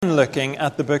began looking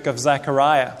at the book of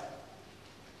Zechariah.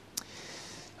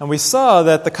 And we saw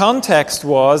that the context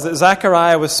was that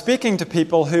Zechariah was speaking to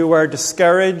people who were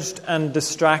discouraged and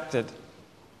distracted.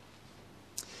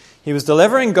 He was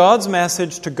delivering God's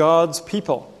message to God's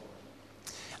people.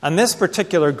 And this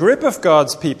particular group of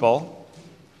God's people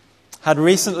had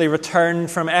recently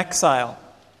returned from exile.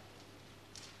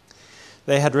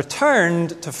 They had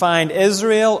returned to find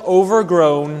Israel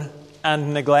overgrown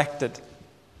and neglected.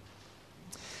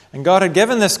 And God had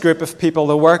given this group of people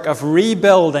the work of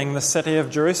rebuilding the city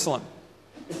of Jerusalem.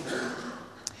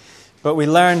 But we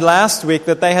learned last week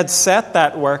that they had set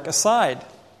that work aside.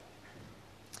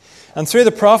 And through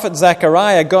the prophet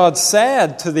Zechariah, God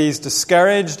said to these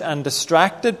discouraged and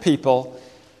distracted people,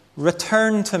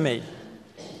 "Return to me,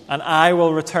 and I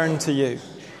will return to you.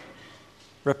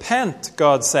 Repent,"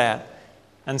 God said,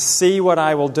 "and see what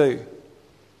I will do."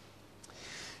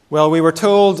 Well, we were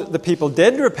told the people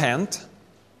did repent,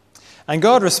 and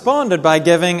God responded by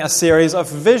giving a series of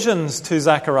visions to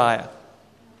Zechariah.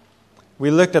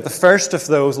 We looked at the first of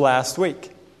those last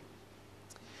week.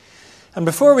 And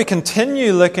before we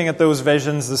continue looking at those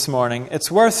visions this morning,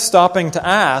 it's worth stopping to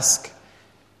ask,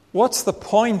 what's the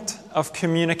point of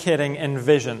communicating in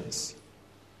visions?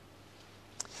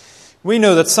 We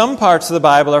know that some parts of the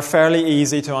Bible are fairly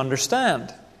easy to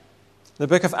understand. The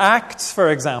book of Acts, for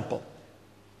example.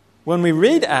 When we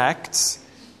read Acts,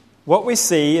 what we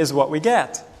see is what we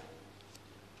get.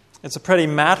 It's a pretty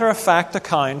matter-of-fact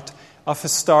account of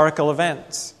historical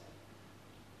events.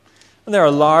 And there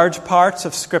are large parts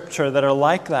of Scripture that are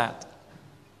like that.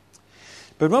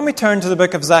 But when we turn to the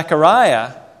book of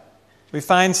Zechariah, we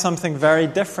find something very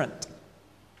different.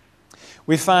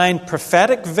 We find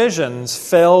prophetic visions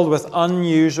filled with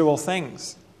unusual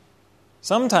things.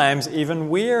 Sometimes even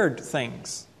weird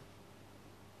things.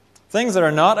 Things that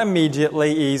are not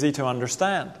immediately easy to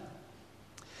understand.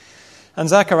 And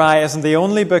Zechariah isn't the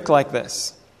only book like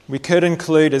this. We could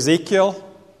include Ezekiel,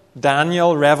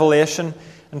 Daniel, Revelation,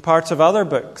 and parts of other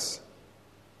books.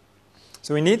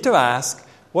 So we need to ask,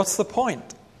 what's the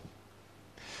point?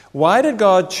 Why did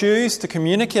God choose to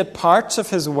communicate parts of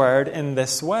His Word in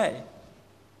this way?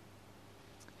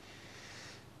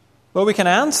 Well, we can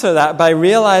answer that by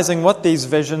realizing what these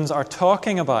visions are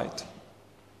talking about.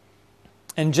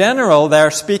 In general,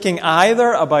 they're speaking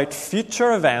either about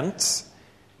future events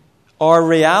or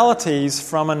realities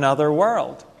from another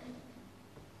world.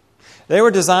 They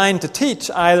were designed to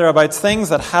teach either about things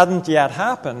that hadn't yet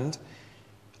happened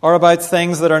or about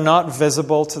things that are not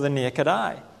visible to the naked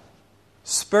eye.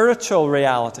 Spiritual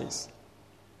realities.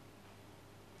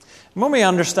 And when we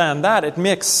understand that, it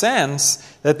makes sense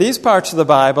that these parts of the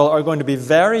Bible are going to be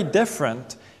very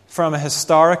different from a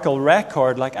historical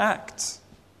record like Acts.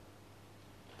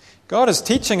 God is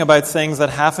teaching about things that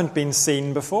haven't been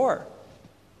seen before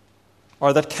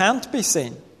or that can't be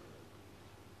seen.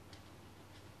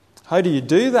 How do you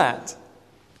do that?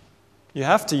 You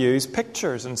have to use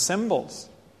pictures and symbols.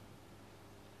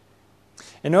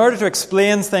 In order to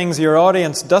explain things your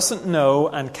audience doesn't know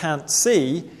and can't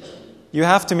see, you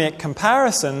have to make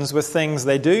comparisons with things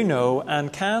they do know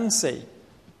and can see.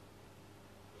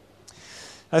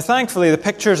 Now, thankfully, the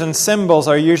pictures and symbols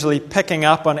are usually picking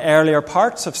up on earlier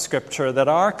parts of Scripture that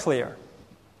are clear.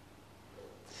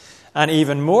 And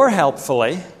even more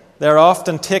helpfully, they're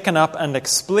often taken up and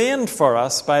explained for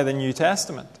us by the New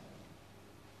Testament.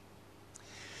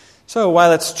 So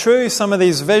while it's true some of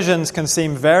these visions can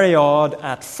seem very odd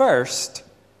at first,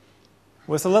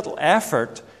 with a little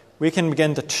effort, we can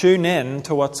begin to tune in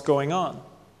to what's going on.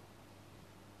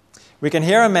 We can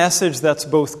hear a message that's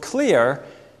both clear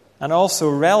and also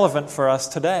relevant for us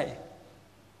today.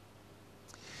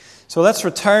 So let's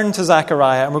return to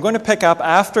Zechariah, and we're going to pick up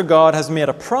after God has made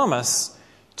a promise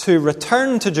to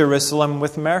return to Jerusalem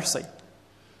with mercy.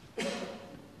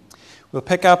 We'll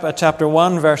pick up at chapter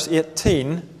 1, verse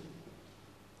 18,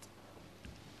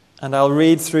 and I'll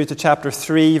read through to chapter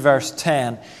 3, verse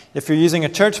 10. If you're using a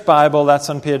church Bible, that's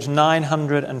on page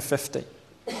 950.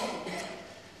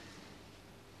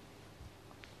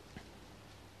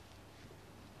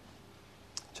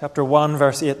 Chapter 1,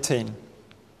 verse 18.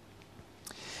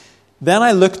 Then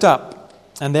I looked up,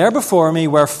 and there before me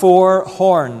were 4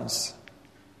 horns.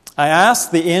 I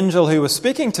asked the angel who was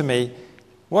speaking to me,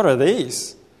 "What are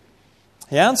these?"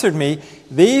 He answered me,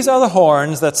 "These are the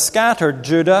horns that scattered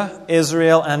Judah,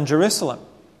 Israel, and Jerusalem."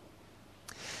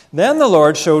 Then the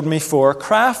Lord showed me 4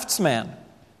 craftsmen.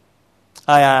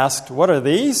 I asked, "What are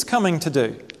these coming to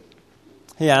do?"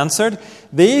 He answered,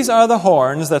 "These are the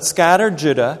horns that scattered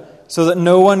Judah, so that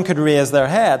no one could raise their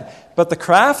head. But the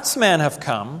craftsmen have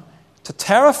come to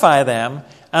terrify them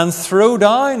and throw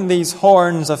down these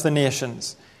horns of the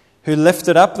nations, who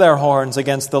lifted up their horns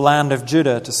against the land of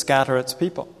Judah to scatter its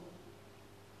people.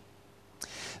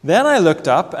 Then I looked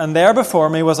up, and there before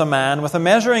me was a man with a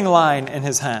measuring line in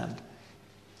his hand.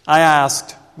 I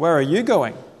asked, "Where are you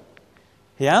going?"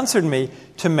 He answered me,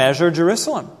 "To measure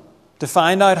Jerusalem, to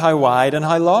find out how wide and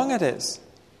how long it is."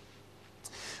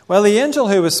 While the angel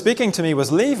who was speaking to me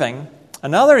was leaving,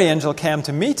 another angel came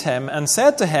to meet him and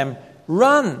said to him,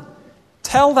 "Run,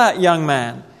 tell that young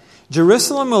man,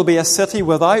 Jerusalem will be a city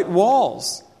without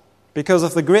walls because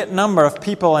of the great number of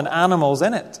people and animals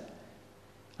in it.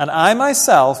 And I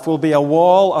myself will be a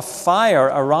wall of fire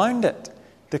around it,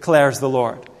 declares the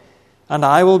Lord, and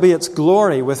I will be its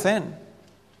glory within.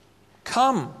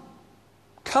 Come,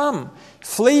 come,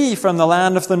 flee from the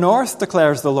land of the north,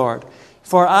 declares the Lord,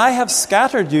 for I have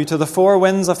scattered you to the four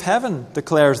winds of heaven,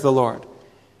 declares the Lord.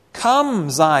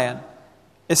 Come, Zion,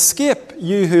 escape,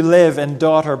 you who live in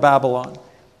daughter Babylon.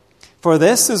 For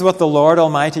this is what the Lord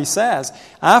Almighty says,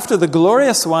 after the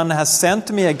glorious one has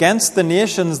sent me against the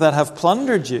nations that have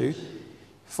plundered you,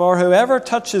 for whoever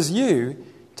touches you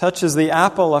touches the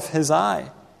apple of his eye.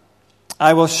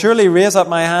 I will surely raise up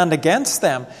my hand against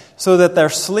them, so that their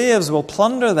slaves will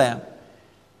plunder them.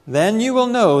 Then you will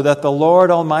know that the Lord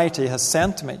Almighty has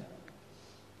sent me.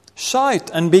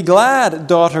 Shout and be glad,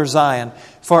 daughter Zion,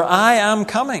 for I am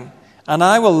coming, and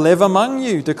I will live among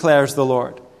you, declares the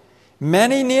Lord.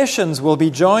 Many nations will be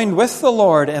joined with the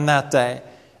Lord in that day,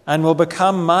 and will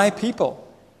become my people.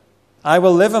 I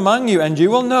will live among you, and you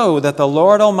will know that the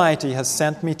Lord Almighty has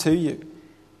sent me to you.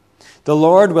 The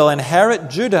Lord will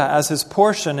inherit Judah as his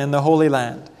portion in the Holy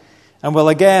Land, and will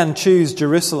again choose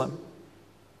Jerusalem.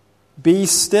 Be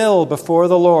still before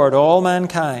the Lord, all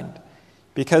mankind,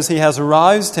 because he has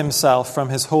roused himself from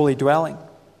his holy dwelling.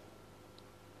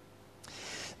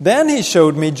 Then he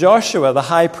showed me Joshua the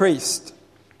high priest,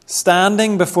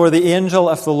 standing before the angel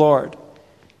of the Lord,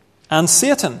 and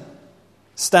Satan,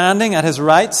 standing at his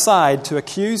right side to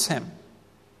accuse him.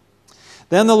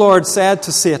 Then the Lord said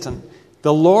to Satan,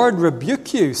 "The Lord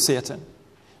rebuke you, Satan.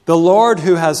 The Lord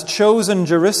who has chosen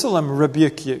Jerusalem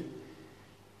rebuke you.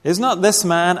 Is not this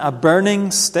man a burning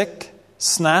stick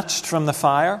snatched from the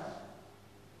fire?"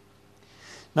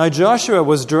 Now Joshua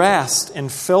was dressed in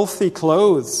filthy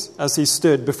clothes as he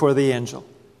stood before the angel.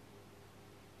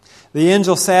 The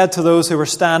angel said to those who were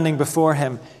standing before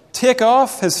him, "Take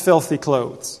off his filthy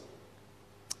clothes."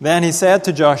 Then he said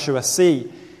to Joshua,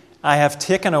 "See, I have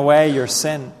taken away your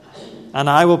sin, and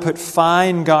I will put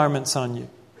fine garments on you."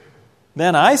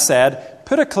 Then I said,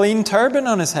 "Put a clean turban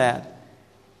on his head."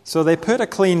 So they put a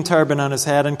clean turban on his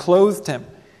head and clothed him,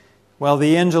 while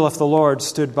the angel of the Lord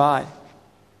stood by.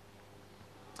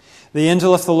 The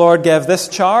angel of the Lord gave this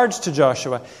charge to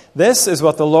Joshua. "This is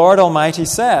what the Lord Almighty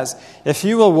says. If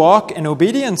you will walk in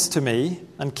obedience to me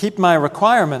and keep my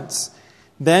requirements,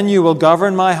 then you will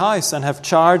govern my house and have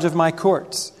charge of my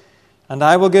courts, and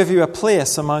I will give you a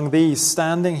place among these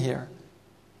standing here.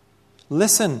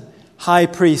 Listen, high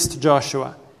priest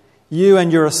Joshua, you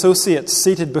and your associates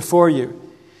seated before you,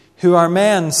 who are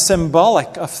men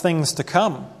symbolic of things to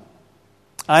come.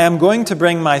 I am going to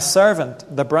bring my servant,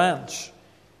 the branch.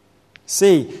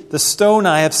 See, the stone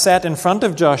I have set in front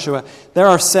of Joshua, there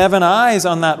are 7 eyes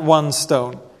on that one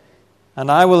stone, and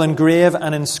I will engrave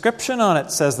an inscription on it,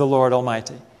 says the Lord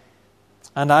Almighty.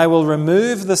 And I will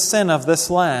remove the sin of this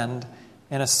land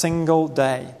in a single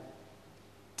day.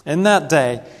 In that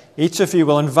day, each of you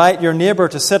will invite your neighbor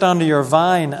to sit under your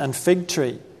vine and fig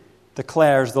tree,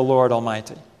 declares the Lord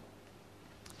Almighty."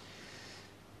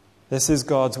 This is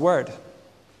God's word.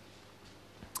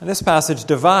 And this passage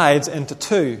divides into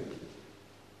 2.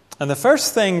 And the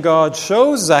first thing God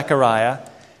shows Zechariah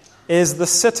is the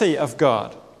city of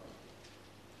God.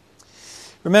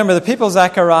 Remember, the people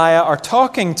Zechariah are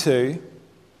talking to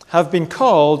have been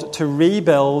called to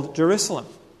rebuild Jerusalem.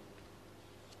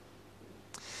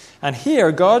 And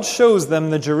here, God shows them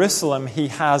the Jerusalem he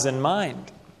has in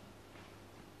mind.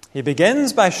 He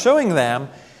begins by showing them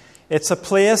it's a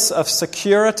place of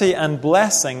security and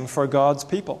blessing for God's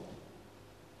people.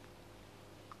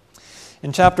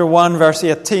 In chapter 1, verse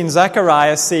 18,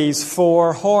 Zechariah sees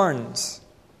 4 horns.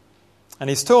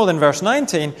 And he's told in verse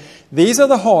 19, these are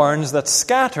the horns that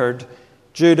scattered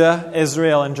Judah,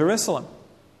 Israel, and Jerusalem.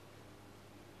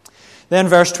 Then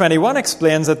verse 21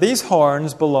 explains that these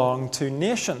horns belong to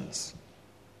nations.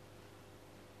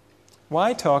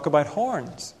 Why talk about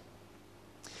horns?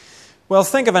 Well,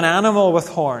 think of an animal with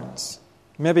horns,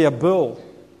 maybe a bull.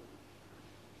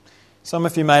 Some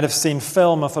of you might have seen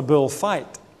film of a bull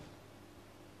fight.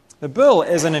 The bull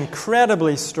is an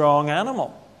incredibly strong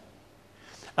animal.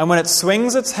 And when it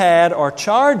swings its head or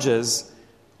charges,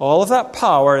 all of that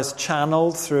power is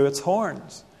channeled through its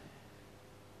horns.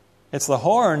 It's the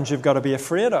horns you've got to be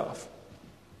afraid of.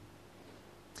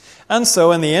 And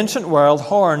so in the ancient world,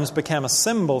 horns became a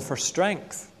symbol for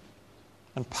strength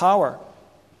and power.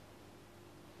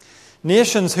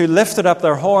 Nations who lifted up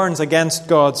their horns against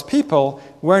God's people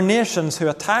were nations who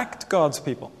attacked God's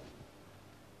people.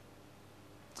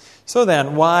 So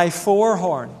then, why 4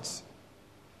 horns?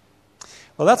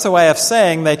 Well, that's a way of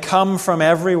saying they come from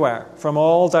everywhere, from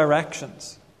all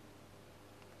directions.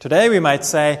 Today we might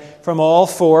say from all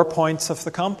 4 points of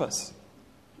the compass.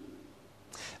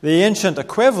 The ancient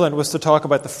equivalent was to talk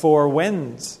about the 4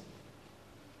 winds.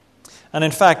 And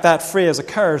in fact, that phrase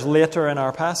occurs later in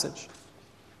our passage.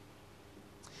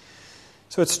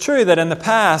 So it's true that in the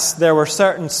past there were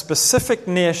certain specific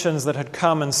nations that had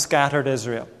come and scattered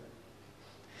Israel.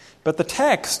 But the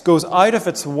text goes out of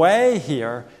its way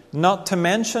here not to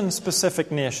mention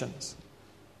specific nations.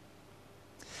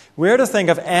 We're to think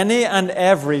of any and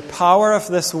every power of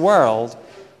this world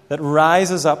that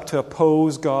rises up to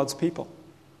oppose God's people.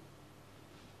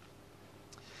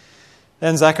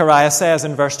 Then Zechariah says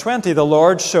in verse 20, "The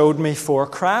Lord showed me 4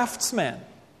 craftsmen."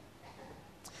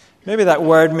 Maybe that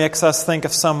word makes us think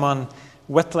of someone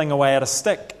whittling away at a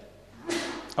stick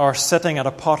or sitting at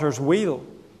a potter's wheel.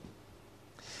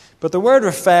 But the word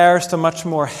refers to much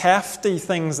more hefty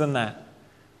things than that.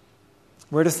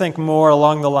 We're to think more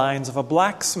along the lines of a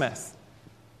blacksmith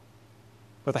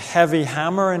with a heavy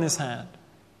hammer in his hand.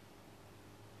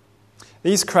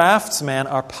 These craftsmen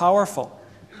are powerful.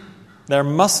 Their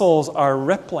muscles are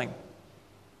rippling.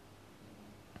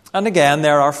 And again,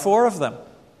 there are 4 of them.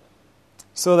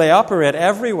 So they operate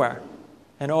everywhere,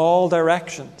 in all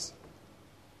directions.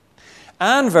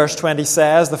 And verse 20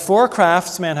 says, the 4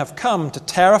 craftsmen have come to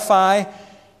terrify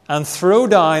and throw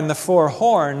down the 4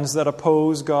 horns that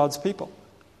oppose God's people.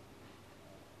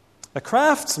 The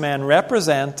craftsmen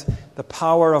represent the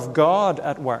power of God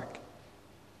at work.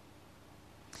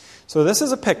 So this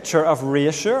is a picture of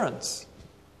reassurance.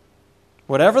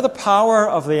 Whatever the power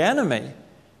of the enemy,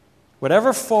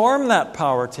 whatever form that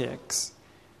power takes,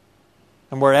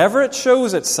 and wherever it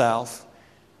shows itself,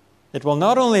 it will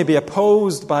not only be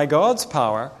opposed by God's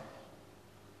power,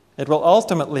 it will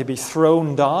ultimately be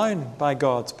thrown down by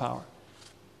God's power.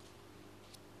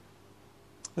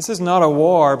 This is not a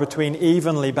war between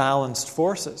evenly balanced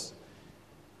forces.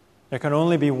 There can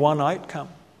only be one outcome.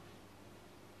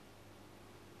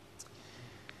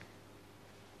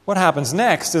 What happens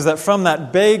next is that from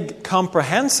that big,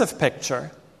 comprehensive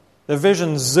picture, the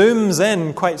vision zooms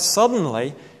in quite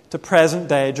suddenly to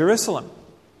present-day Jerusalem,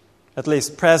 at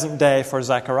least present day for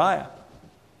Zechariah.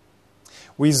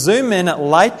 We zoom in at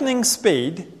lightning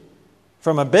speed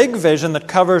from a big vision that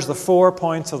covers the 4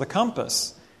 points of the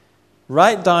compass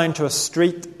right down to a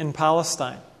street in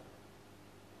Palestine.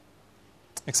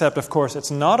 Except, of course,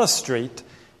 it's not a street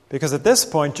because at this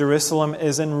point Jerusalem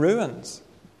is in ruins.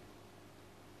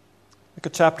 Look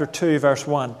at chapter 2, verse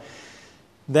 1.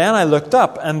 Then I looked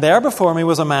up, and there before me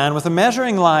was a man with a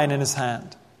measuring line in his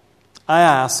hand. I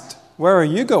asked, "Where are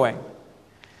you going?"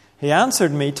 He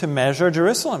answered me, "To measure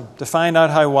Jerusalem, to find out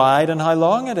how wide and how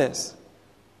long it is."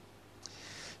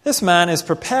 This man is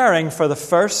preparing for the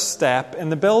first step in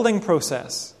the building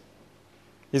process.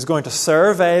 He's going to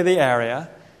survey the area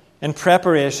in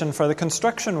preparation for the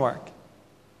construction work.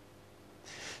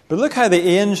 But look how the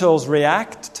angels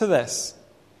react to this.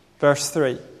 Verse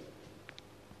 3.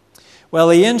 Well,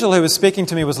 the angel who was speaking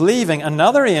to me was leaving.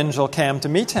 Another angel came to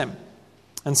meet him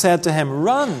and said to him,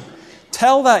 "Run,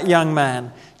 tell that young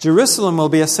man, Jerusalem will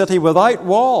be a city without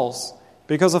walls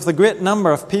because of the great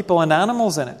number of people and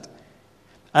animals in it.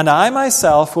 And I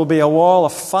myself will be a wall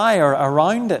of fire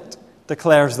around it,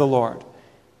 declares the Lord,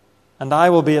 and I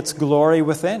will be its glory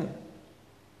within."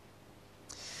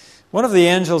 One of the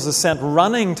angels is sent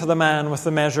running to the man with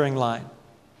the measuring line.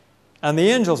 And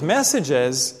the angel's message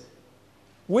is,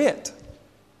 wait.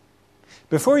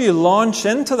 Before you launch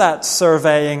into that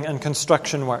surveying and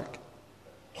construction work,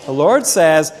 the Lord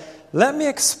says, let me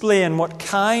explain what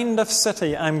kind of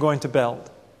city I'm going to build.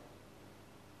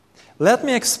 Let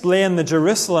me explain the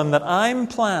Jerusalem that I'm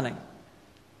planning.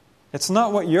 It's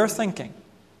not what you're thinking.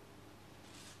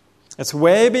 It's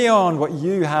way beyond what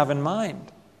you have in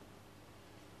mind.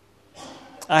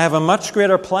 I have a much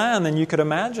greater plan than you could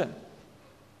imagine.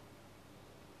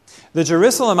 The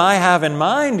Jerusalem I have in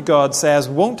mind, God says,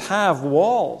 won't have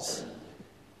walls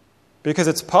because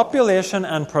its population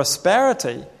and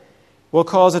prosperity will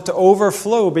cause it to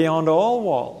overflow beyond all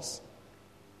walls.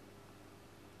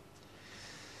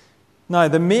 Now,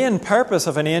 the main purpose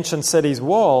of an ancient city's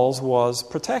walls was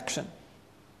protection.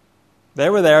 They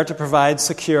were there to provide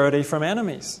security from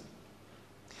enemies.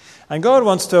 And God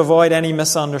wants to avoid any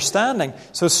misunderstanding.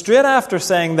 So straight after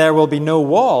saying there will be no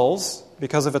walls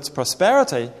because of its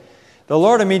prosperity, the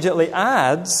Lord immediately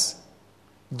adds,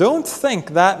 don't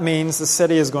think that means the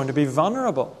city is going to be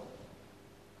vulnerable.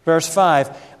 Verse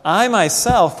 5, I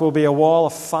myself will be a wall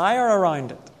of fire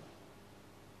around it.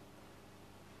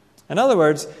 In other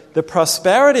words, the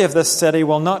prosperity of this city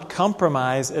will not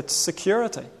compromise its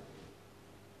security.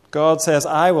 God says,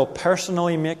 I will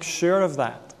personally make sure of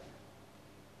that.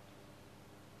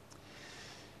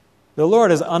 The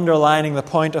Lord is underlining the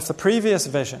point of the previous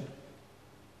vision,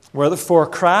 where the 4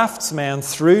 craftsmen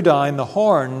threw down the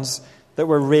horns that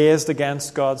were raised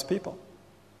against God's people.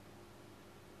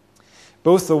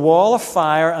 Both the wall of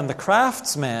fire and the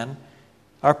craftsmen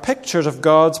are pictures of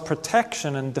God's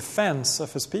protection and defense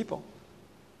of his people.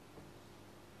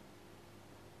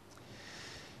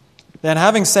 Then,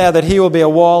 having said that he will be a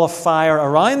wall of fire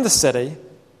around the city,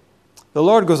 the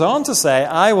Lord goes on to say,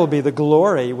 I will be the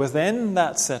glory within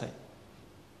that city.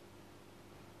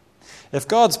 If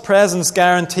God's presence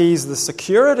guarantees the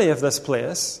security of this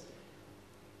place,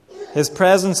 his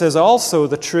presence is also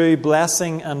the true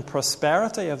blessing and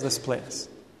prosperity of this place.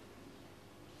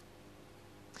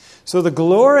 So the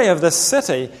glory of this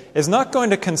city is not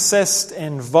going to consist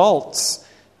in vaults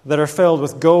that are filled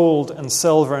with gold and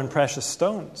silver and precious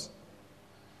stones.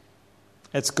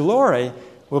 Its glory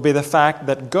will be the fact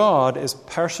that God is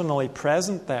personally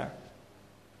present there.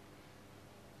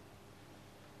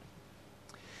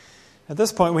 At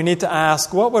this point, we need to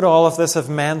ask, what would all of this have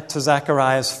meant to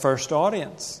Zechariah's first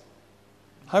audience?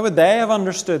 How would they have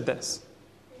understood this?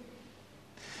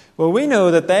 Well, we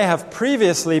know that they have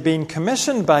previously been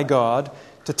commissioned by God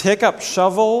to take up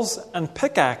shovels and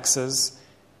pickaxes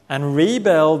and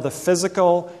rebuild the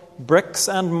physical bricks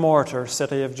and mortar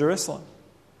city of Jerusalem.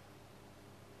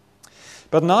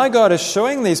 But now God is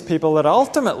showing these people that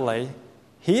ultimately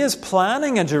he is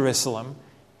planning a Jerusalem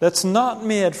that's not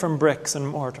made from bricks and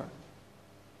mortar.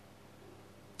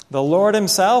 The Lord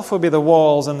himself will be the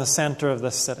walls in the center of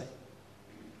this city.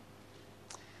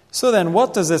 So then,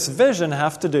 what does this vision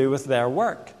have to do with their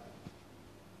work?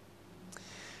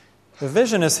 The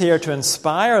vision is here to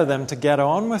inspire them to get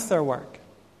on with their work,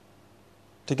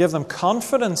 to give them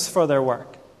confidence for their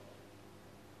work.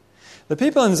 The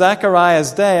people in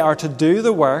Zechariah's day are to do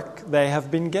the work they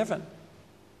have been given.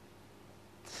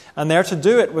 And they're to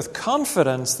do it with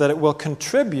confidence that it will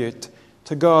contribute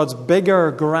to God's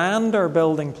bigger, grander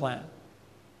building plan.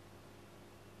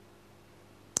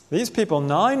 These people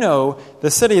now know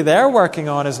the city they're working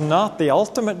on is not the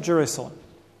ultimate Jerusalem.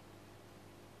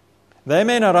 They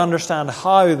may not understand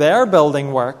how their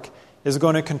building work is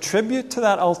going to contribute to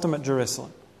that ultimate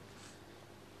Jerusalem.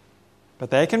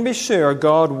 But they can be sure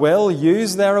God will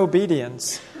use their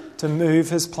obedience to move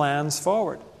his plans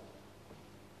forward.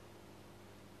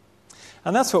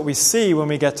 And that's what we see when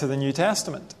we get to the New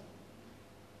Testament.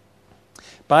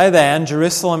 By then,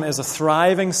 Jerusalem is a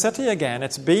thriving city again.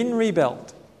 It's been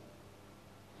rebuilt.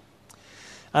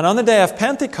 And on the day of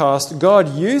Pentecost,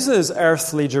 God uses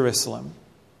earthly Jerusalem.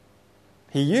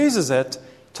 He uses it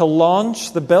to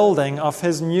launch the building of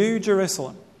his new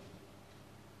Jerusalem,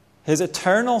 his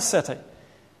eternal city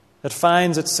that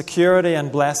finds its security and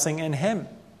blessing in him.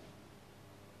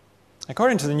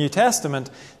 According to the New Testament,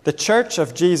 the church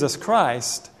of Jesus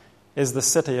Christ is the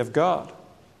city of God.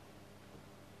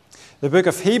 The book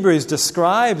of Hebrews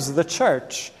describes the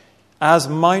church as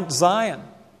Mount Zion,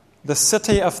 the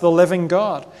city of the living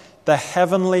God, the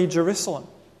heavenly Jerusalem.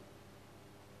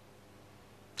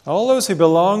 All those who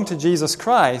belong to Jesus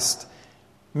Christ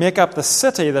make up the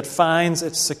city that finds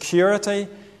its security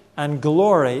and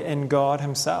glory in God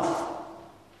himself.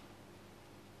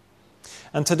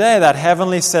 And today that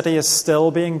heavenly city is still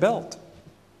being built.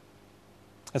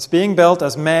 It's being built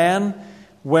as men,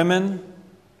 women,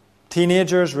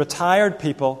 teenagers, retired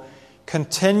people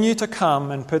continue to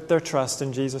come and put their trust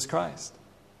in Jesus Christ.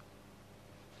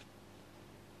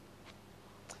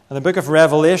 And the book of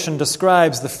Revelation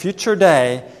describes the future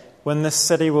day when this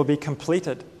city will be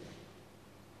completed.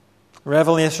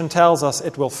 Revelation tells us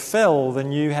it will fill the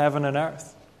new heaven and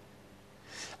earth.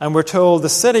 And we're told the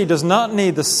city does not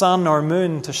need the sun or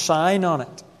moon to shine on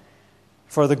it,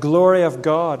 for the glory of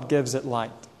God gives it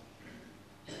light.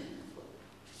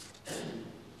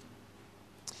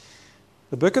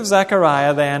 The book of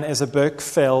Zechariah, then, is a book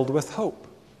filled with hope.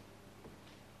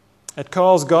 It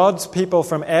calls God's people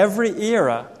from every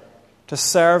era to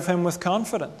serve him with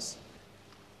confidence.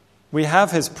 We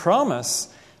have his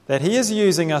promise that he is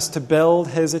using us to build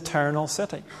his eternal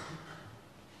city.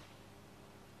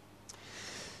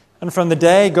 And from the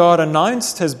day God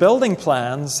announced his building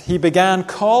plans, he began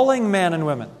calling men and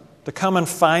women to come and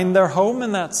find their home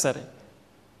in that city.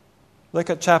 Look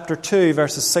at chapter 2,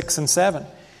 verses 6 and 7.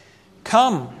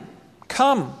 Come,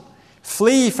 come,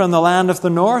 flee from the land of the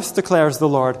north, declares the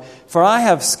Lord, for I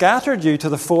have scattered you to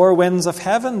the four winds of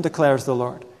heaven, declares the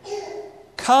Lord.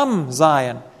 Come,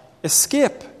 Zion,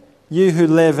 escape, you who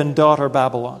live in daughter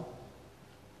Babylon.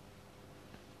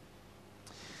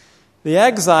 The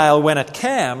exile, when it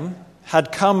came,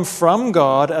 had come from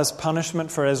God as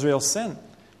punishment for Israel's sin.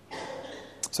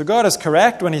 So God is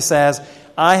correct when he says,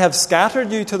 I have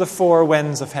scattered you to the four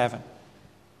winds of heaven.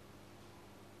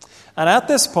 And at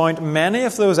this point, many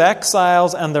of those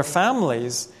exiles and their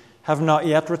families have not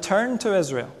yet returned to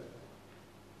Israel.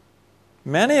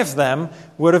 Many of them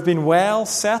would have been well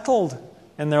settled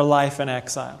in their life in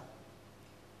exile.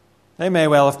 They may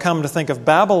well have come to think of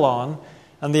Babylon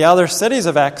and the other cities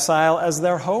of exile as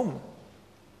their home.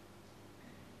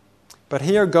 But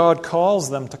here God calls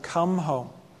them to come home.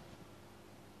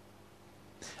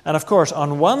 And of course,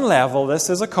 on one level, this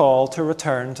is a call to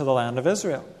return to the land of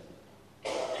Israel.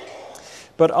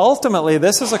 But ultimately,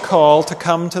 this is a call to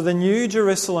come to the new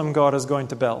Jerusalem God is going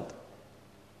to build.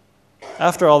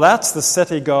 After all, that's the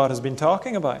city God has been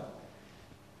talking about.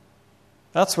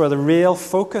 That's where the real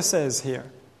focus is here.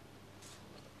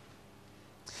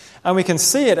 And we can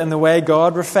see it in the way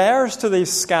God refers to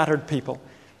these scattered people.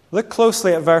 Look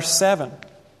closely at verse 7.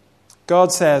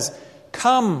 God says,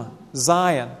 Come,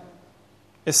 Zion,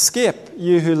 escape,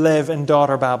 you who live in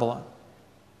daughter Babylon.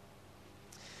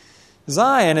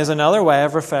 Zion is another way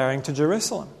of referring to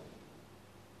Jerusalem.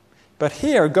 But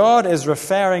here, God is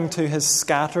referring to his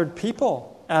scattered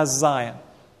people as Zion.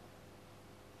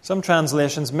 Some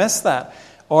translations miss that,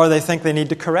 or they think they need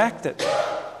to correct it.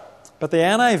 But the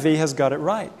NIV has got it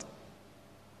right.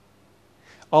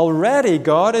 Already,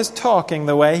 God is talking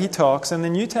the way he talks in the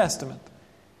New Testament.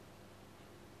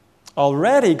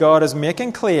 Already, God is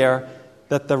making clear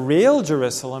that the real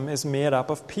Jerusalem is made up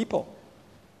of people.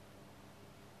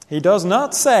 He does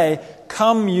not say,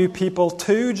 Come, you people,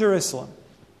 to Jerusalem.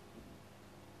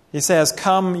 He says,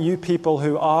 Come, you people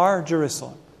who are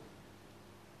Jerusalem.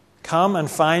 Come and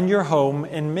find your home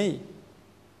in me.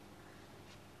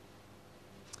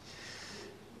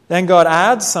 Then God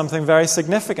adds something very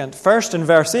significant. First, in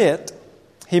verse 8,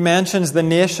 he mentions the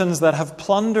nations that have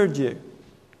plundered you.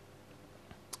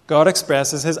 God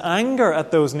expresses his anger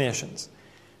at those nations.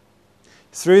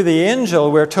 Through the angel,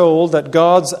 we're told that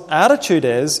God's attitude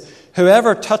is,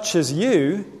 whoever touches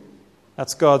you,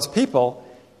 that's God's people,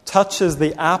 touches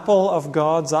the apple of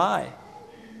God's eye.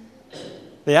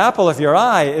 The apple of your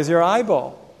eye is your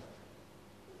eyeball.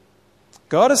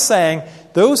 God is saying,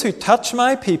 those who touch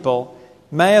my people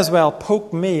may as well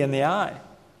poke me in the eye.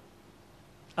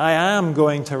 I am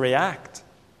going to react.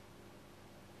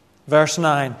 Verse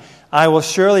 9, I will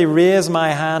surely raise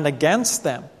my hand against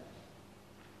them.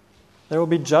 There will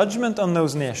be judgment on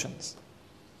those nations.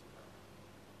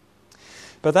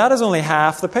 But that is only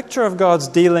half the picture of God's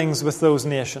dealings with those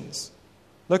nations.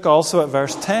 Look also at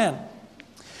verse 10.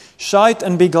 Shout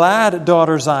and be glad,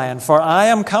 daughter Zion, for I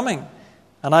am coming,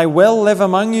 and I will live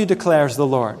among you, declares the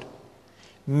Lord.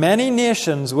 Many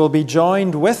nations will be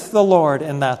joined with the Lord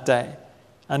in that day,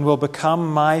 and will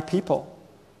become my people.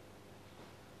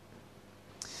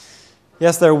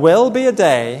 Yes, there will be a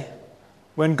day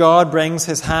when God brings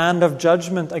his hand of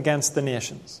judgment against the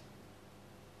nations.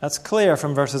 That's clear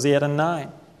from verses 8 and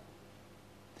 9.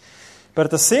 But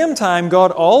at the same time,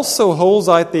 God also holds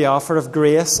out the offer of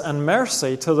grace and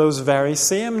mercy to those very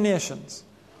same nations.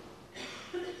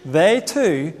 They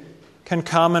too can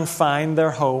come and find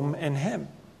their home in him.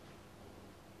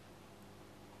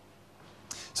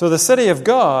 So the city of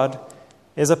God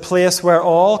is a place where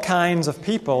all kinds of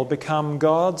people become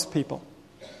God's people.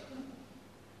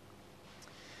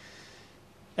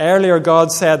 Earlier,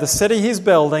 God said the city he's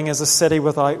building is a city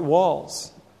without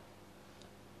walls.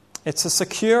 It's a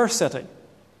secure city,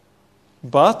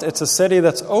 but it's a city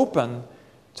that's open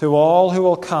to all who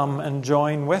will come and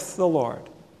join with the Lord.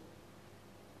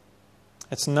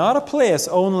 It's not a place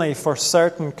only for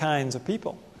certain kinds of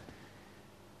people.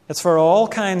 It's for all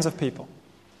kinds of people.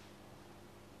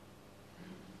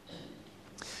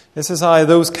 This is how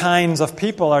those kinds of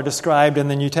people are described in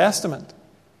the New Testament.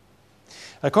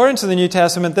 According to the New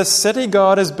Testament, this city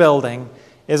God is building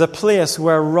is a place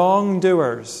where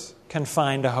wrongdoers can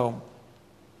find a home,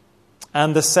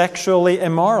 and the sexually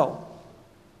immoral,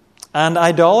 and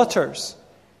idolaters,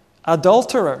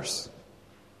 adulterers,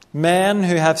 men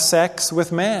who have sex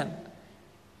with men,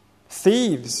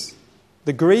 thieves,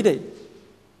 the greedy,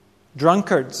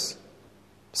 drunkards,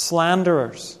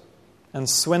 slanderers, and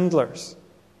swindlers.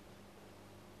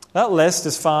 That list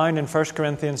is found in 1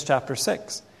 Corinthians chapter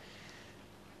 6.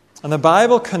 And the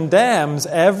Bible condemns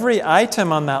every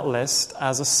item on that list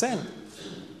as a sin.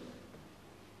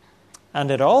 And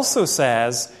it also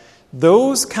says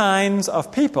those kinds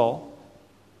of people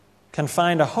can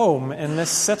find a home in this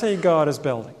city God is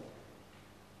building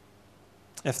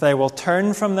if they will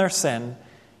turn from their sin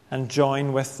and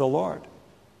join with the Lord.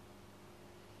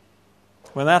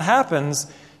 When that happens,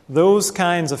 those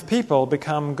kinds of people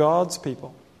become God's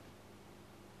people.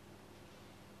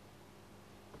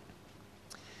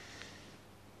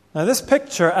 Now, this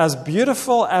picture, as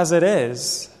beautiful as it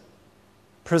is,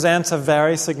 presents a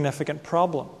very significant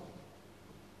problem.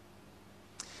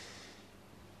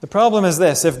 The problem is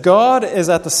this: if God is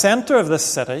at the center of this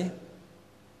city,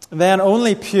 then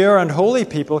only pure and holy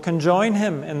people can join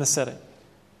him in the city,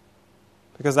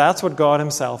 because that's what God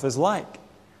himself is like.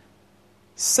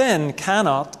 Sin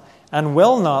cannot and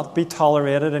will not be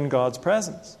tolerated in God's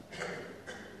presence.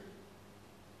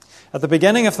 At the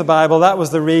beginning of the Bible, that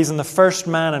was the reason the first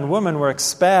man and woman were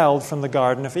expelled from the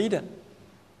Garden of Eden.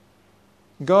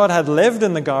 God had lived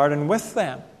in the garden with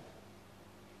them.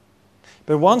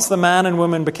 But once the man and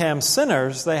woman became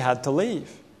sinners, they had to leave.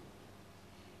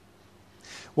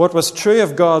 What was true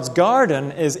of God's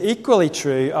garden is equally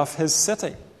true of his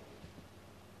city.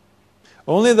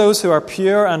 Only those who are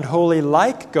pure and holy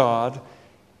like God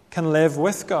can live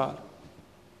with God.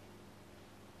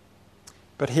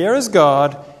 But here is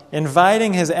God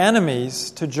inviting his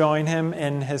enemies to join him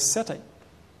in his city.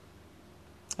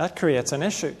 That creates an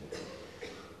issue.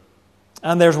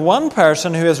 And there's one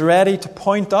person who is ready to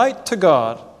point out to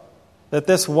God that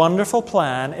this wonderful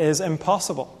plan is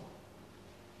impossible.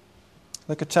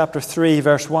 Look at chapter 3,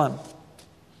 verse 1.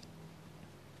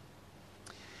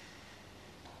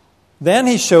 Then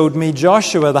he showed me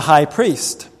Joshua the high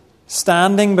priest,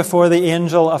 standing before the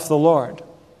angel of the Lord,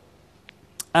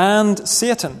 and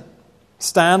Satan,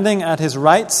 standing at his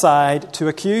right side to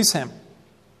accuse him.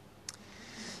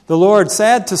 The Lord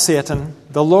said to Satan,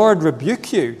 "The Lord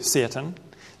rebuke you, Satan.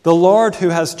 The Lord who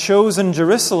has chosen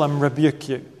Jerusalem rebuke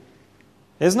you.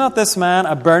 Is not this man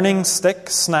a burning stick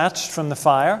snatched from the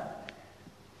fire?"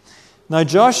 Now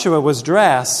Joshua was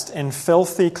dressed in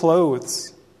filthy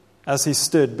clothes as he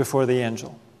stood before the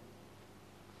angel.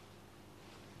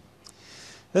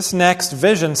 This next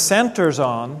vision centers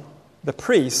on the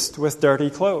priest with dirty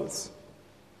clothes.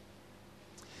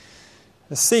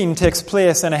 The scene takes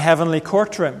place in a heavenly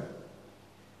courtroom.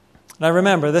 Now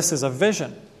remember, this is a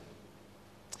vision.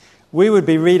 We would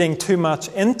be reading too much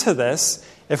into this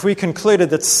if we concluded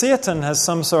that Satan has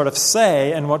some sort of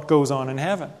say in what goes on in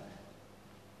heaven.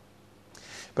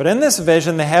 But in this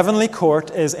vision, the heavenly court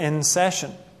is in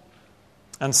session.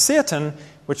 And Satan,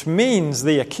 which means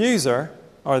the accuser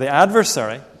or the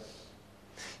adversary,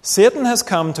 Satan has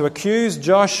come to accuse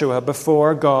Joshua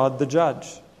before God the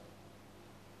judge.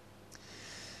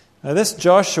 Now, this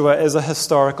Joshua is a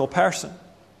historical person.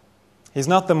 He's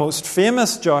not the most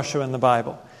famous Joshua in the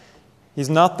Bible. He's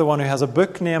not the one who has a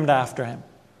book named after him.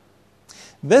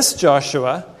 This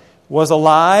Joshua was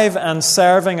alive and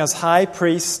serving as high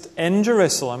priest in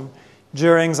Jerusalem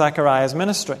during Zechariah's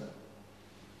ministry.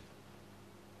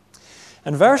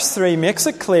 And verse 3 makes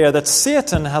it clear that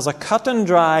Satan has a cut and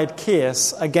dried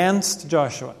case against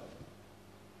Joshua.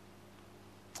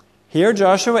 Here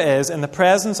Joshua is in the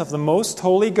presence of the most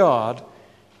holy God,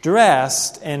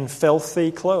 dressed in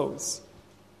filthy clothes.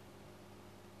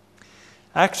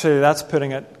 Actually, that's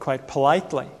putting it quite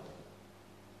politely.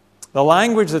 The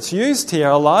language that's used here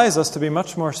allows us to be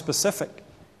much more specific.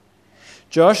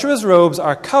 Joshua's robes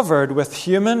are covered with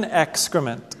human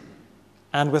excrement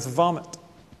and with vomit.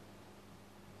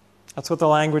 That's what the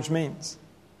language means.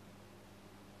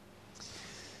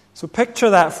 So picture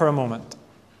that for a moment.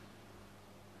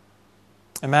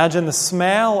 Imagine the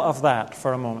smell of that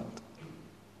for a moment.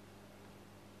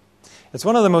 It's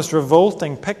one of the most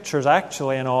revolting pictures,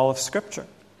 actually, in all of Scripture.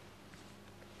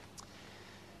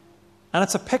 And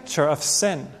it's a picture of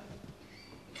sin.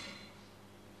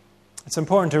 It's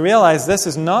important to realize this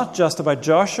is not just about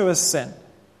Joshua's sin.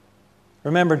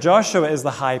 Remember, Joshua is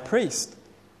the high priest.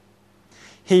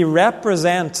 He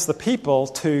represents the people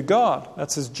to God.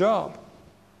 That's his job.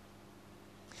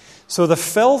 So the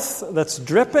filth that's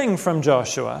dripping from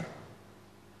Joshua,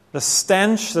 the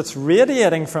stench that's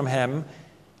radiating from him,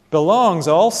 belongs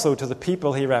also to the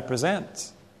people he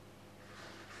represents.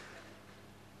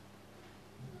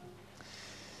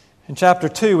 In chapter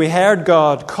 2, we heard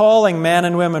God calling men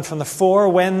and women from the four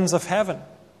winds of heaven.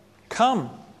 Come,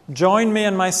 join me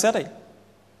in my city.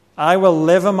 I will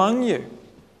live among you.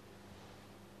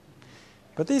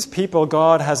 But these people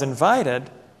God has invited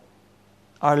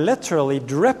are literally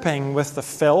dripping with the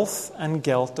filth and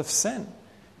guilt of sin.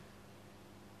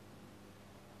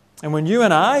 And when you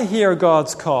and I hear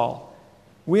God's call,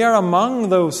 we are among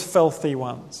those filthy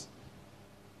ones.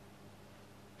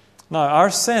 Now, our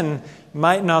sin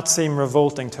might not seem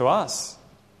revolting to us.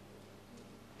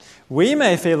 We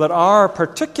may feel that our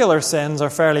particular sins are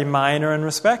fairly minor and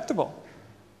respectable,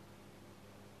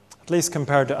 at least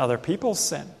compared to other people's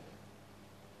sin.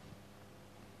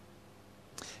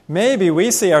 Maybe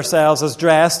we see ourselves as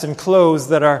dressed in clothes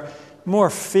that are more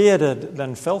faded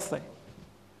than filthy.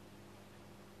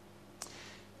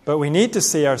 But we need to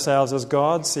see ourselves as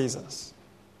God sees us.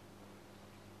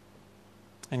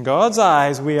 In God's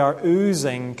eyes, we are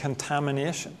oozing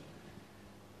contamination.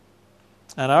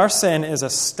 And our sin is a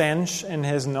stench in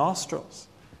His nostrils.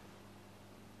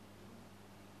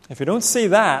 If we don't see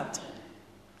that,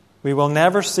 we will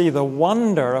never see the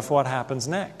wonder of what happens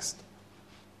next.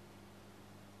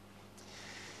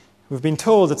 We've been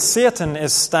told that Satan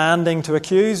is standing to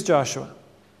accuse Joshua.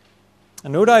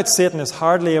 And no doubt Satan is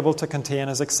hardly able to contain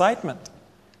his excitement.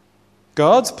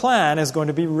 God's plan is going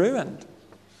to be ruined.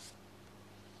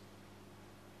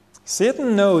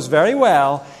 Satan knows very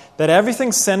well that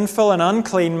everything sinful and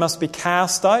unclean must be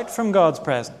cast out from God's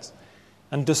presence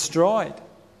and destroyed.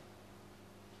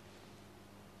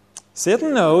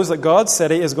 Satan knows that God's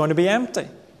city is going to be empty,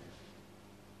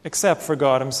 except for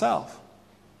God Himself.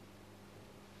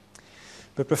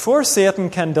 But before Satan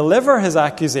can deliver his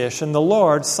accusation, the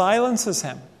Lord silences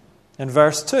him. In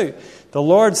verse 2, the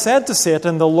Lord said to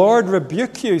Satan, "The Lord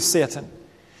rebuke you, Satan.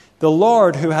 The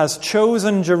Lord who has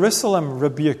chosen Jerusalem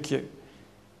rebuke you.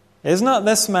 Is not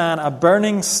this man a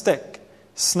burning stick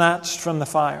snatched from the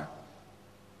fire?"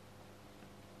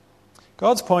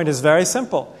 God's point is very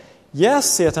simple. Yes,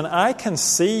 Satan, I can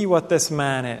see what this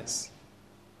man is.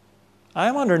 I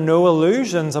am under no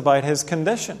illusions about his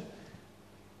condition,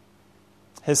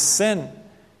 his sin,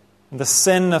 and the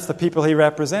sin of the people he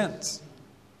represents.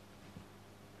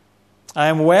 I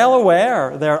am well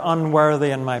aware they're unworthy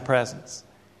in my presence.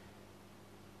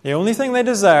 The only thing they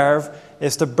deserve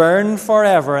is to burn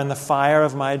forever in the fire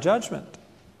of my judgment.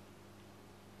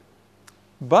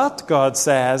 But, God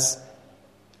says,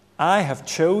 I have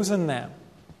chosen them.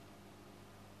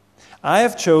 I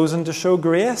have chosen to show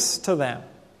grace to them.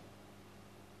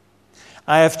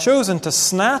 I have chosen to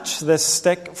snatch this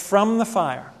stick from the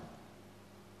fire.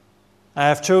 I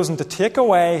have chosen to take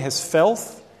away his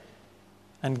filth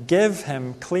and give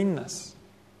him cleanness.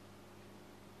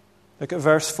 Look at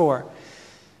verse 4.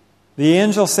 The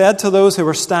angel said to those who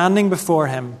were standing before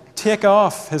him, "Take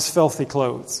off his filthy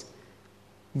clothes."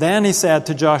 Then he said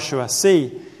to Joshua,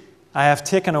 "See, I have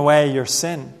taken away your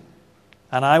sin,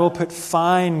 and I will put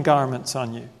fine garments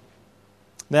on you."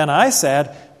 Then I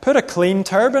said, "Put a clean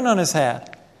turban on his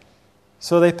head."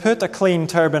 So they put a clean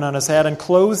turban on his head and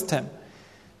clothed him,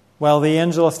 while the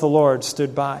angel of the Lord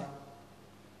stood by.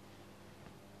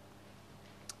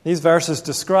 These verses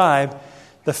describe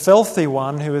the filthy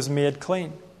one who is made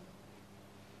clean.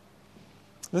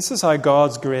 This is how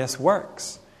God's grace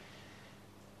works.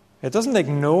 It doesn't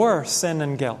ignore sin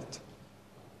and guilt.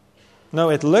 No,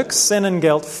 it looks sin and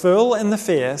guilt full in the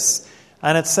face,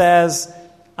 and it says,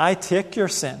 "I take your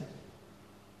sin,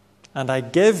 and I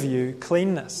give you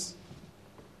cleanness.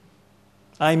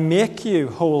 I make you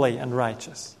holy and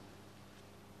righteous."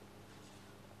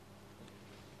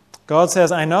 God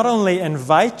says, "I not only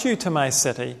invite you to my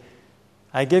city,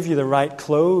 I give you the right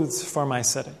clothes for my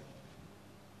city.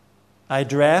 I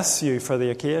dress you for the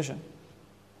occasion.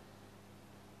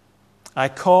 I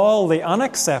call the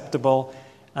unacceptable,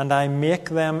 and I make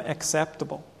them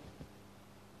acceptable."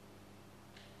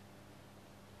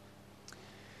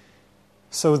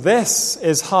 So this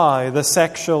is how the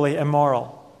sexually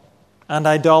immoral and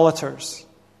idolaters,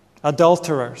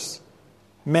 adulterers,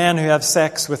 men who have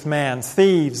sex with men,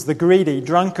 thieves, the greedy,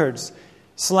 drunkards,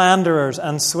 slanderers,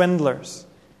 and swindlers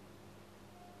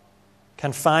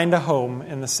can find a home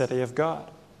in the city of God.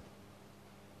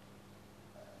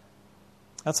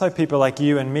 That's how people like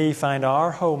you and me find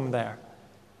our home there.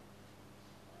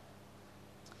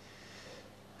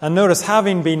 And notice,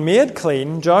 having been made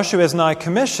clean, Joshua is now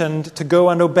commissioned to go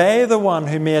and obey the one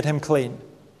who made him clean.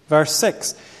 Verse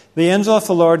 6, the angel of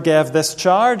the Lord gave this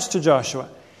charge to Joshua.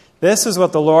 "This is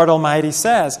what the Lord Almighty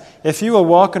says. If you will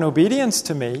walk in obedience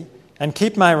to me and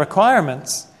keep my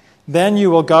requirements, then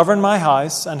you will govern my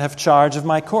house and have charge of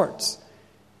my courts.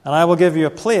 And I will give you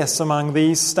a place among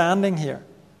these standing here."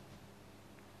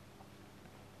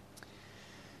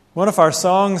 One of our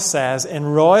songs says, "In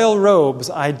royal robes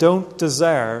I don't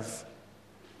deserve.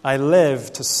 I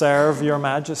live to serve your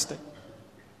majesty."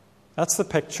 That's the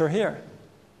picture here.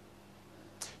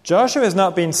 Joshua is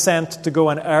not being sent to go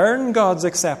and earn God's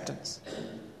acceptance.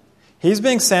 He's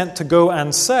being sent to go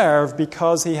and serve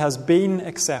because he has been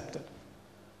accepted.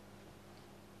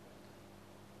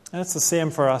 And it's the same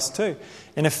for us too.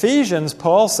 In Ephesians,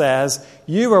 Paul says,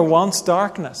 "You were once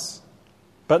darkness,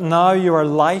 but now you are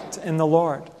light in the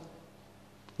Lord.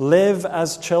 Live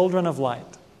as children of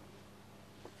light."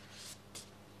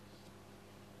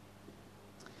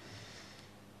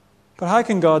 But how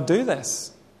can God do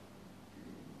this?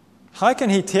 How can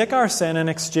he take our sin and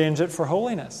exchange it for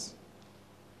holiness?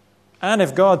 And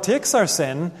if God takes our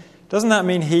sin, doesn't that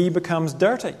mean he becomes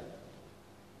dirty?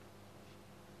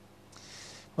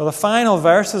 Well, the final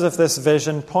verses of this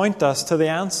vision point us to the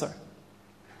answer.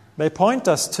 They point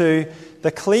us to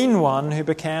the clean one who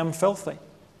became filthy.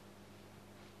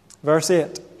 Verse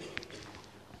 8.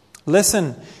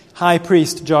 "Listen, High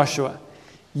Priest Joshua,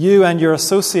 you and your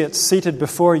associates seated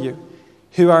before you,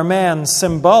 who are men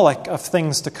symbolic of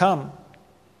things to come.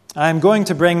 I am going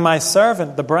to bring my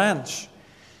servant, the branch.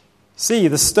 See,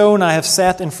 the stone I have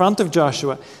set in front of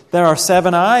Joshua. There are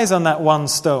 7 eyes on that one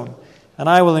stone, and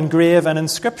I will engrave an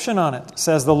inscription on it,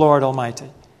 says the Lord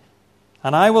Almighty.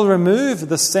 And I will remove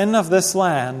the sin of this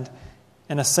land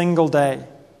in a single day.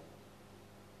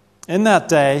 In that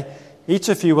day, each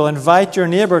of you will invite your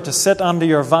neighbor to sit under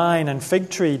your vine and fig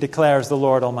tree, declares the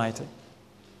Lord Almighty."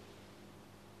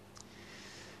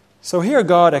 So here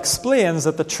God explains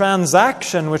that the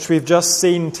transaction which we've just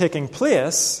seen taking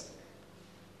place,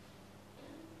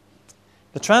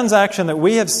 the transaction that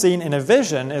we have seen in a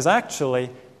vision, is actually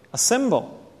a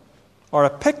symbol or a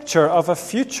picture of a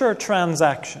future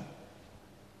transaction.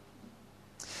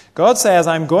 God says,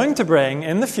 "I'm going to bring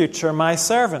in the future my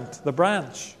servant, the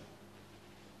branch."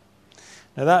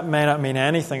 Now that may not mean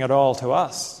anything at all to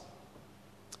us,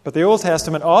 but the Old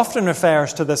Testament often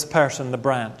refers to this person, the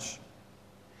branch.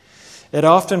 It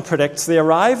often predicts the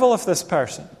arrival of this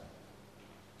person.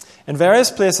 In various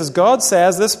places, God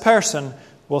says this person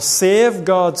will save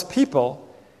God's people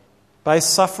by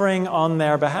suffering on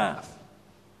their behalf.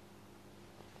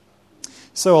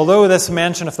 So although this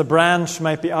mention of the branch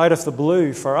might be out of the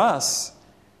blue for us,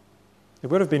 it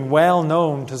would have been well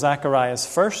known to Zechariah's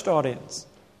first audience.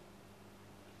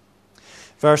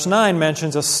 Verse 9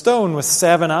 mentions a stone with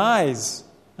 7 eyes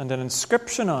and an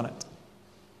inscription on it.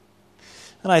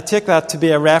 And I take that to be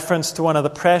a reference to one of the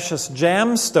precious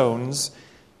gemstones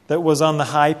that was on the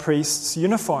high priest's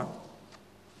uniform.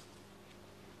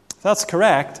 If that's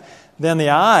correct, then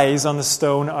the eyes on the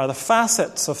stone are the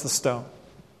facets of the stone.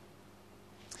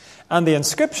 And the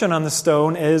inscription on the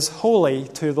stone is "Holy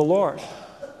to the Lord."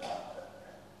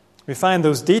 We find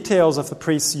those details of the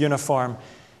priest's uniform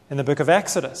in the book of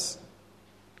Exodus.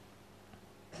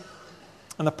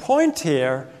 And the point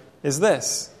here is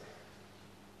this.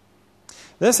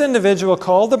 This individual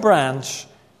called the branch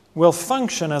will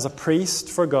function as a priest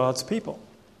for God's people.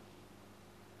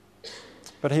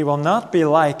 But he will not be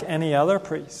like any other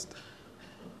priest,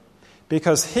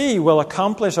 because he will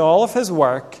accomplish all of his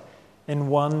work in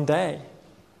one day.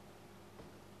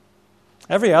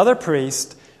 Every other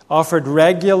priest offered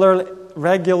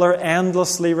regular,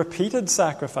 endlessly repeated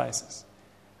sacrifices.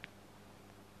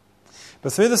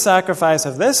 But through the sacrifice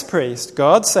of this priest,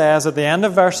 God says at the end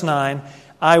of verse 9,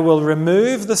 "I will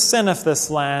remove the sin of this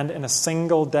land in a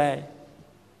single day."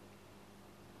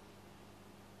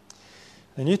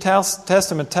 The New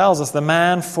Testament tells us the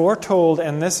man foretold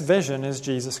in this vision is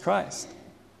Jesus Christ.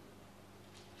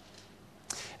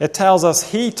 It tells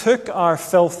us he took our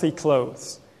filthy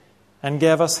clothes and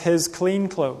gave us his clean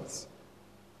clothes.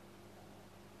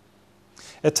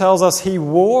 It tells us he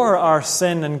wore our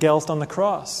sin and guilt on the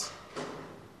cross,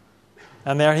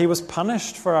 and there he was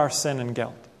punished for our sin and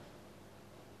guilt.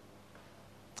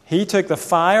 He took the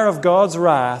fire of God's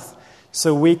wrath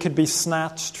so we could be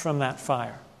snatched from that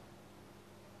fire.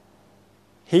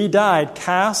 He died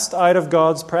cast out of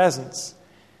God's presence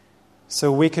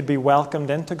so we could be welcomed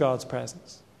into God's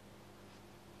presence.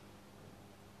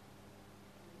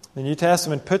 The New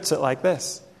Testament puts it like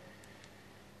this: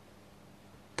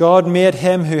 God made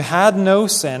him who had no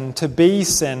sin to be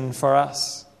sin for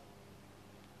us,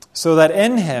 so that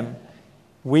in him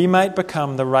we might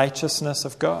become the righteousness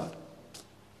of God.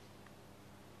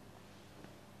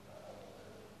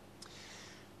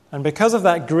 And because of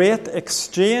that great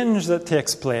exchange that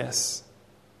takes place,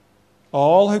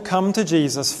 all who come to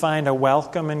Jesus find a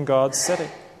welcome in God's city.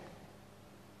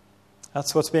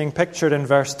 That's what's being pictured in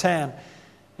verse 10.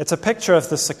 It's a picture of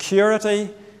the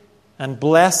security and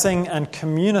blessing and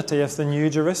community of the New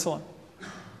Jerusalem.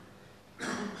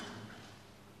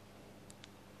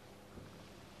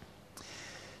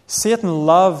 Satan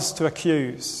loves to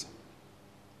accuse.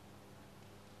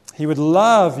 He would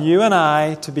love you and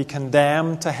I to be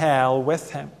condemned to hell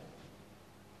with him.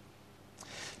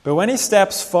 But when he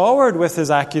steps forward with his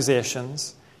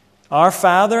accusations, our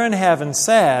Father in heaven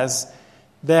says,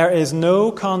 there is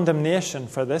no condemnation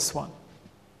for this one.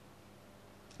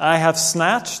 I have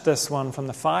snatched this one from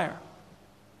the fire.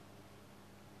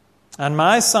 And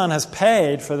my Son has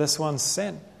paid for this one's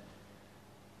sin.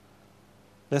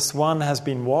 This one has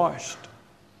been washed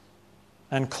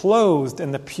and clothed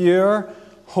in the pure,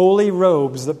 holy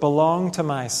robes that belong to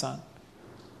my Son.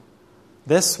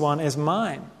 This one is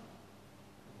mine.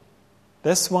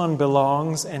 This one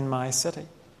belongs in my city.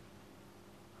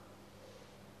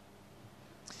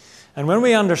 And when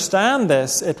we understand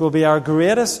this, it will be our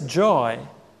greatest joy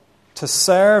to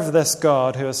serve this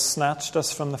God who has snatched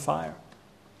us from the fire.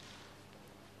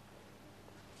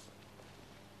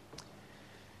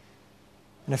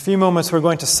 In a few moments, we're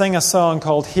going to sing a song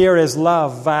called Here is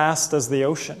Love, Vast as the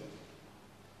Ocean.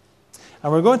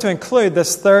 And we're going to include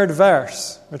this third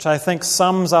verse, which I think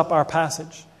sums up our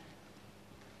passage.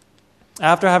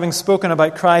 After having spoken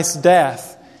about Christ's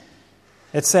death,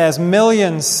 it says,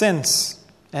 millions since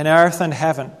in earth and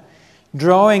heaven,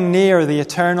 drawing near the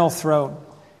eternal throne,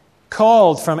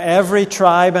 called from every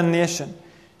tribe and nation,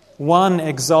 one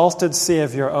exalted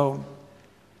Savior own.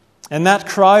 In that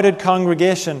crowded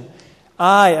congregation,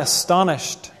 I,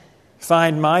 astonished,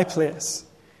 find my place,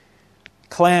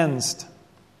 cleansed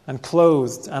and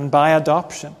clothed, and by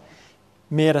adoption,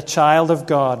 made a child of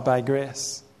God by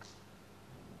grace.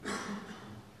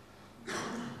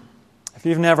 If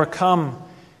you've never come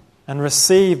and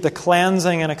received the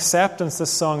cleansing and acceptance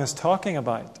this song is talking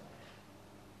about,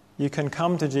 you can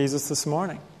come to Jesus this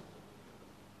morning.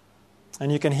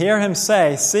 And you can hear him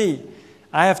say, see,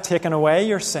 I have taken away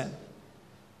your sin,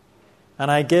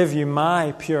 and I give you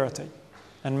my purity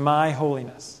and my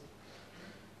holiness.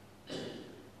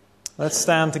 Let's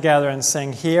stand together and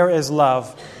sing, Here is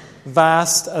Love,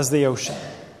 Vast as the Ocean,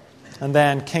 and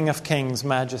then King of Kings,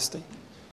 Majesty.